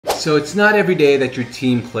So it's not every day that your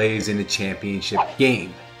team plays in a championship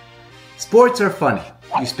game. Sports are funny.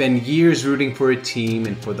 You spend years rooting for a team,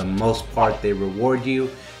 and for the most part they reward you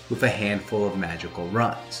with a handful of magical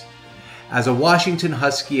runs. As a Washington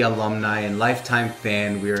Husky alumni and lifetime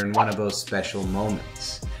fan, we are in one of those special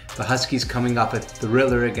moments. The Huskies, coming off a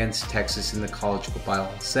thriller against Texas in the college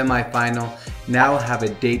football semifinal, now have a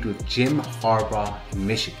date with Jim Harbaugh in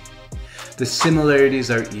Michigan. The similarities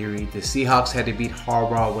are eerie. The Seahawks had to beat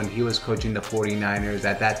Harbaugh when he was coaching the 49ers,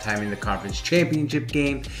 at that time in the conference championship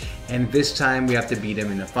game, and this time we have to beat him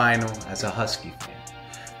in the final as a Husky fan.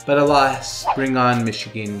 But alas, bring on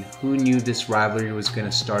Michigan. Who knew this rivalry was going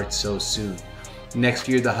to start so soon? Next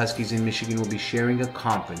year, the Huskies in Michigan will be sharing a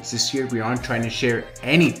conference. This year, we aren't trying to share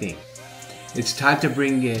anything. It's time to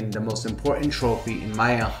bring in the most important trophy, in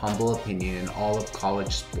my humble opinion, in all of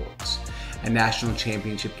college sports. A national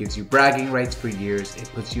championship gives you bragging rights for years, it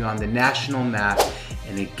puts you on the national map,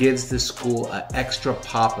 and it gives the school an extra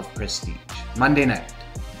pop of prestige. Monday night,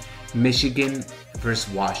 Michigan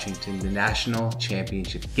versus Washington, the national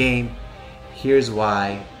championship game. Here's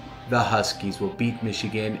why the Huskies will beat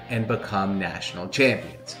Michigan and become national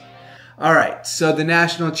champions. Alright, so the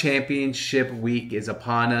national championship week is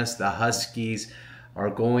upon us. The Huskies are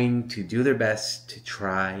going to do their best to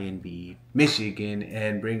try and beat Michigan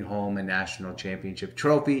and bring home a national championship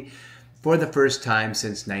trophy for the first time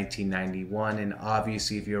since 1991. And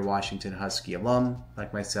obviously, if you're a Washington Husky alum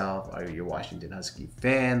like myself, or you're a Washington Husky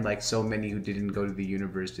fan like so many who didn't go to the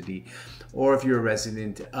university, or if you're a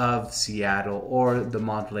resident of Seattle or the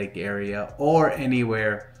Montlake area or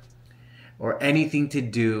anywhere or anything to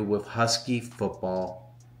do with Husky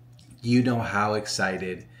football, you know how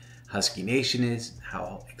excited Husky Nation is,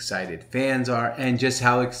 how excited fans are, and just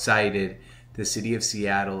how excited the city of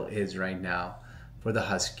Seattle is right now for the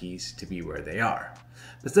Huskies to be where they are.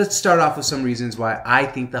 But let's start off with some reasons why I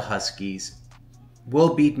think the Huskies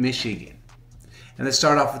will beat Michigan. And let's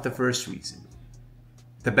start off with the first reason.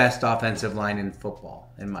 The best offensive line in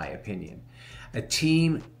football, in my opinion. A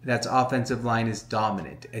team that's offensive line is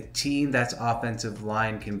dominant. A team that's offensive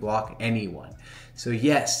line can block anyone. So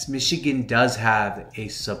yes, Michigan does have a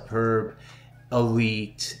superb,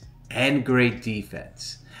 elite, and great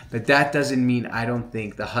defense. But that doesn't mean I don't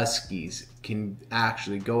think the Huskies can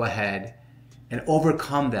actually go ahead and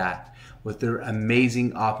overcome that with their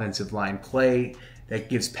amazing offensive line play that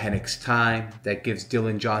gives Penix time, that gives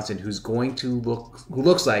Dylan Johnson, who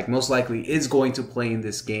looks like most likely is going to play in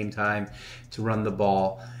this game, time to run the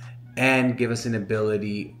ball and give us an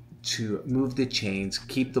ability to move the chains,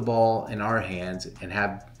 keep the ball in our hands, and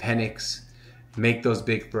have Penix make those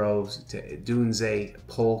big throws to Dunze,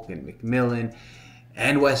 Polk, and McMillan,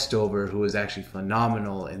 and Westover, who was actually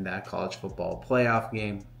phenomenal in that college football playoff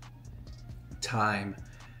game. Time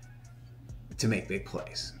to make big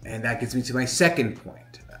plays. And that gets me to my second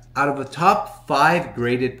point. Out of the top 5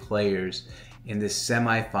 graded players in the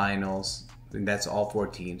semifinals, and that's all 4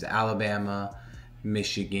 teams, Alabama,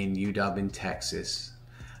 Michigan, UW, and Texas.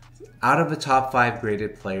 Out of the top 5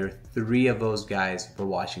 graded player, 3 of those guys were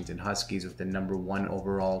Washington Huskies, with the number 1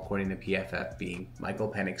 overall, according to PFF, being Michael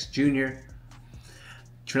Penix Jr.,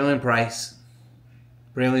 Braylon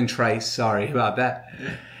Trice, sorry about that.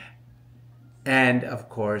 And of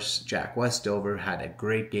course, Jack Westover had a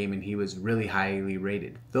great game, and he was really highly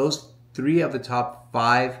rated. Those 3 of the top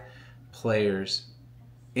 5 players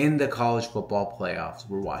in the college football playoffs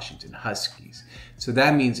were Washington Huskies. So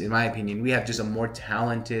that means, in my opinion, we have just a more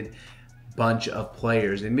talented bunch of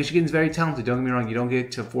players. And Michigan's very talented, don't get me wrong. You don't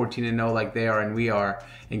get to 14-0 like they are and we are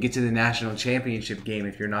and get to the national championship game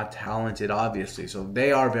if you're not talented, obviously. So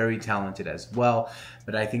they are very talented as well.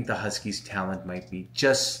 But I think the Huskies' talent might be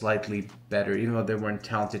just slightly better, even though they weren't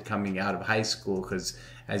talented coming out of high school, because,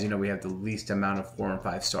 as you know, we have the least amount of 4- and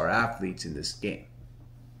 5-star athletes in this game.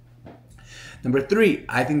 Number 3,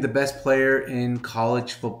 I think the best player in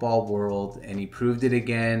college football world, and he proved it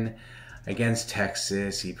again against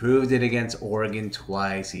Texas. He proved it against Oregon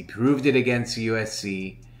twice. He proved it against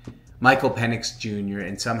USC. Michael Penix Jr.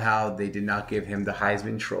 And somehow they did not give him the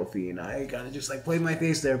Heisman Trophy. And I gotta just play my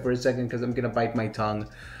face there for a second, because I'm gonna bite my tongue.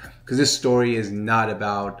 Because this story is not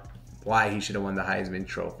about why he should have won the Heisman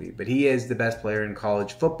Trophy. But he is the best player in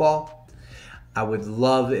college football. I would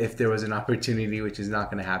love if there was an opportunity, which is not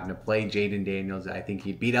going to happen, to play Jaden Daniels. I think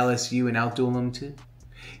he'd beat LSU and outduel him too.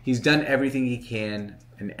 He's done everything he can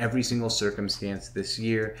in every single circumstance this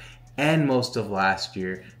year and most of last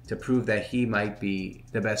year to prove that he might be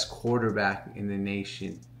the best quarterback in the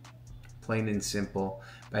nation. Plain and simple.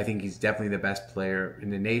 But I think he's definitely the best player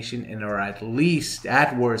in the nation, or at least,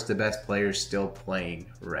 at worst, the best player still playing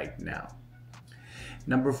right now.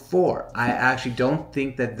 Number 4, I actually don't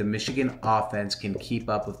think that the Michigan offense can keep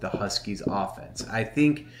up with the Huskies offense. I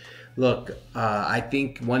think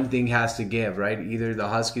one thing has to give, right? Either the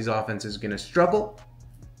Huskies offense is going to struggle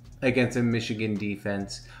against a Michigan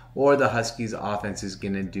defense, or the Huskies offense is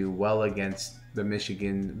going to do well against the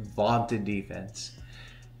Michigan vaunted defense.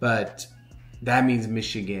 But that means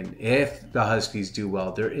Michigan, if the Huskies do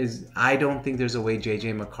well, I don't think there's a way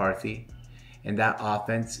JJ McCarthy and that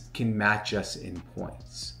offense can match us in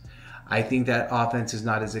points. I think that offense is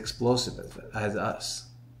not as explosive as us.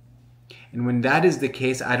 And when that is the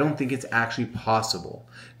case, I don't think it's actually possible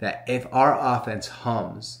that if our offense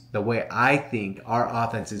hums the way I think our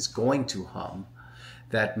offense is going to hum,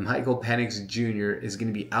 that Michael Penix Jr. is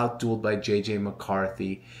going to be outdueled by JJ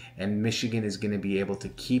McCarthy, and Michigan is going to be able to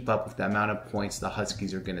keep up with the amount of points the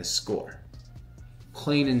Huskies are going to score.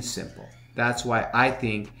 Plain and simple. That's why I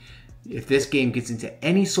think if this game gets into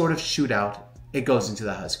any sort of shootout, it goes into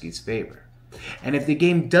the Huskies' favor. And if the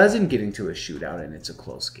game doesn't get into a shootout and it's a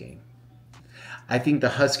close game, I think the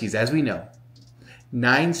Huskies, as we know,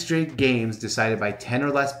 9 straight games decided by 10 or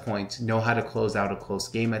less points, know how to close out a close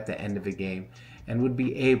game at the end of a game and would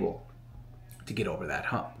be able to get over that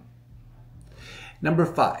hump. Number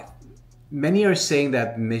 5, many are saying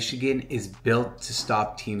that Michigan is built to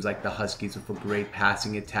stop teams like the Huskies with a great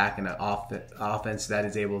passing attack and an offense that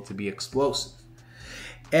is able to be explosive.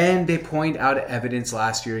 And they point out evidence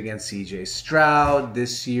last year against CJ Stroud,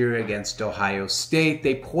 this year against Ohio State.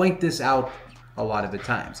 They point this out a lot of the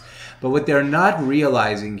times. But what they're not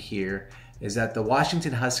realizing here is that the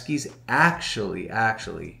Washington Huskies actually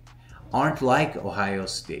aren't like Ohio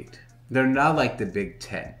State. They're not like the Big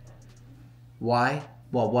Ten. Why?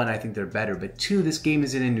 Well, 1, I think they're better, but 2, this game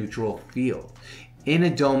is in a neutral field, in a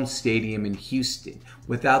domed stadium in Houston,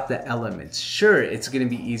 without the elements. Sure, it's going to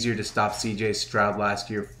be easier to stop CJ Stroud last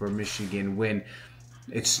year for Michigan when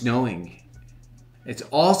it's snowing. It's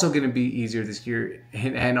also going to be easier this year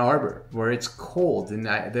in Ann Arbor, where it's cold, and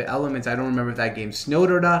the elements, I don't remember if that game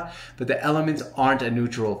snowed or not, but the elements aren't a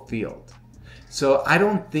neutral field. So I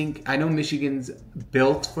know Michigan's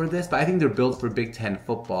built for this, but I think they're built for Big Ten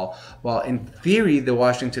football. While in theory, the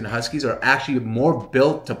Washington Huskies are actually more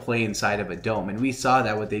built to play inside of a dome. And we saw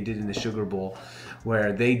that what they did in the Sugar Bowl,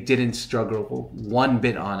 where they didn't struggle one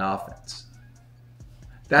bit on offense.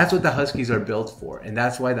 That's what the Huskies are built for. And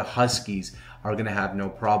that's why the Huskies are going to have no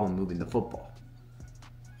problem moving the football.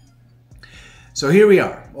 So here we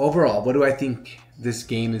are. Overall, what do I think this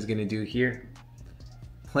game is going to do here?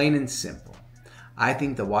 Plain and simple. I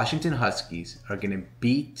think the Washington Huskies are going to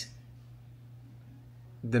beat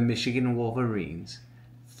the Michigan Wolverines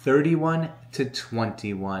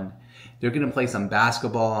 31-21. They're going to play some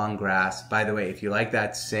basketball on grass. By the way, if you like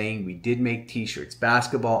that saying, we did make t-shirts.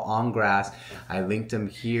 Basketball on grass. I linked them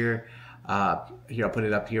here. Here, I'll put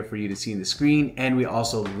it up here for you to see in the screen. And we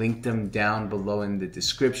also linked them down below in the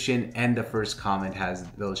description. And the first comment has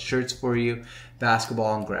those shirts for you. Basketball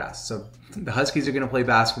on grass. So the Huskies are going to play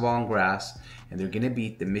basketball on grass. And they're going to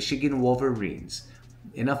beat the Michigan Wolverines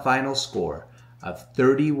in a final score of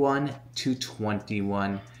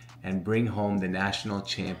 31-21 and bring home the national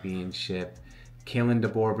championship. Kalen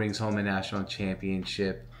DeBoer brings home a national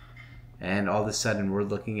championship. And all of a sudden, we're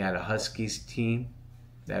looking at a Huskies team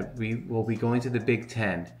that we will be going to the Big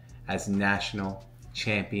Ten as national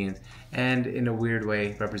champions. And in a weird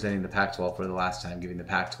way, representing the Pac-12 for the last time, giving the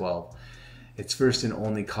Pac-12 its first and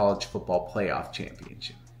only college football playoff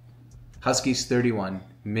championship. Huskies 31,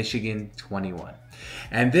 Michigan 21.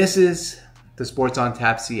 And this is the Sports on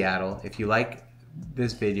Tap Seattle. If you like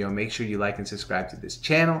this video, make sure you like and subscribe to this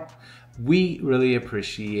channel. We really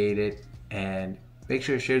appreciate it. And make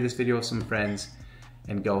sure to share this video with some friends.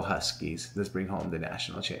 And go Huskies. Let's bring home the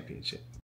national championship.